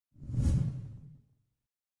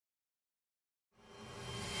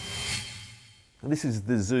And this is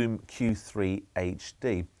the Zoom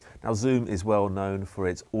Q3HD. Now Zoom is well known for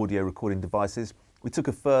its audio recording devices. We took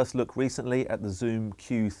a first look recently at the Zoom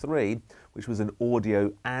Q3, which was an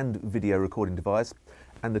audio and video recording device,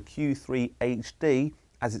 and the Q3HD,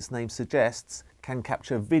 as its name suggests, can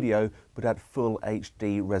capture video but at full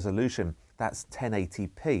HD resolution. That's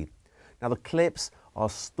 1080p. Now the clips are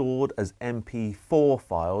stored as MP4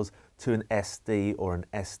 files to an SD or an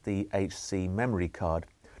SDHC memory card.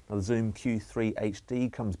 Now the Zoom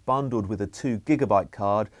Q3HD comes bundled with a 2GB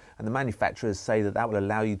card, and the manufacturers say that that will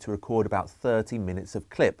allow you to record about 30 minutes of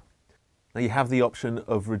clip. Now you have the option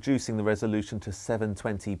of reducing the resolution to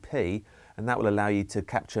 720p, and that will allow you to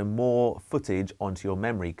capture more footage onto your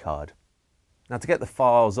memory card. Now to get the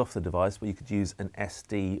files off the device, well, you could use an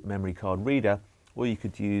SD memory card reader, or you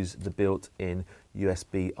could use the built-in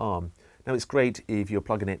USB arm. Now it's great if you're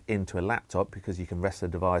plugging it into a laptop because you can rest the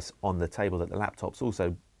device on the table that the laptop's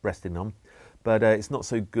also resting on, but it's not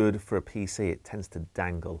so good for a PC. It tends to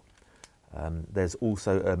dangle. There's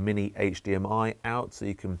also a mini HDMI out, so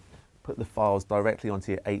you can put the files directly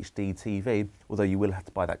onto your HD TV, although you will have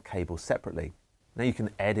to buy that cable separately. Now you can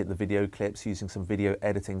edit the video clips using some video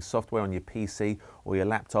editing software on your PC or your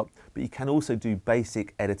laptop, but you can also do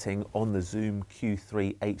basic editing on the Zoom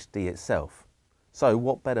Q3HD itself. So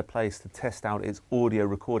what better place to test out its audio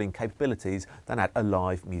recording capabilities than at a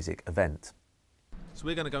live music event? So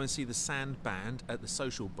we're going to go and see the Sand Band at the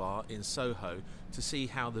Social Bar in Soho to see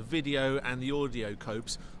how the video and the audio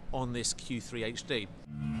copes on this Q3HD.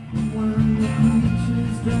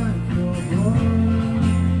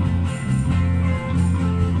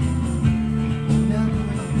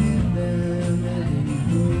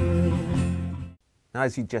 Now,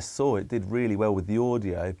 as you just saw, it did really well with the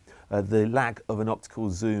audio. The lack of an optical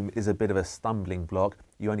zoom is a bit of a stumbling block.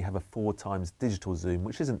 You only have a 4x digital zoom,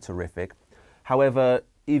 which isn't terrific. However,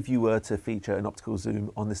 if you were to feature an optical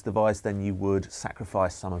zoom on this device, then you would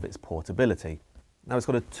sacrifice some of its portability. Now it's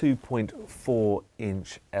got a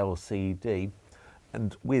 2.4-inch LCD,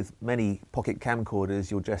 and with many pocket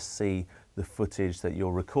camcorders, you'll just see the footage that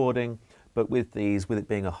you're recording. But with these, with it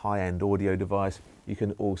being a high-end audio device, you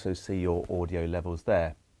can also see your audio levels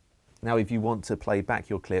there. Now, if you want to play back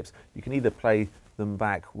your clips, you can either play them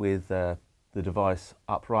back with the device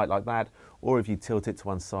upright like that, or if you tilt it to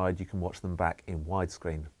one side, you can watch them back in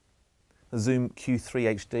widescreen. The Zoom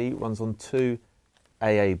Q3HD runs on 2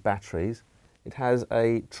 AA batteries. It has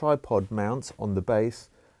a tripod mount on the base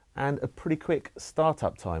and a pretty quick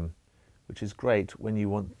startup time, which is great when you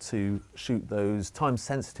want to shoot those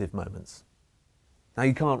time-sensitive moments. Now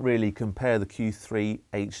you can't really compare the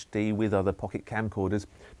Q3HD with other pocket camcorders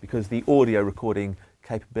because the audio recording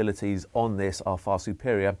capabilities on this are far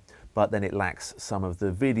superior, but then it lacks some of the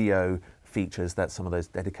video features that some of those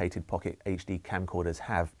dedicated pocket HD camcorders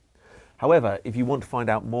have. However, if you want to find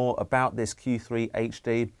out more about this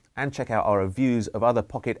Q3HD and check out our reviews of other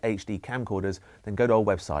pocket HD camcorders, then go to our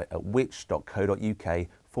website at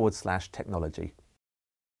which.co.uk/technology.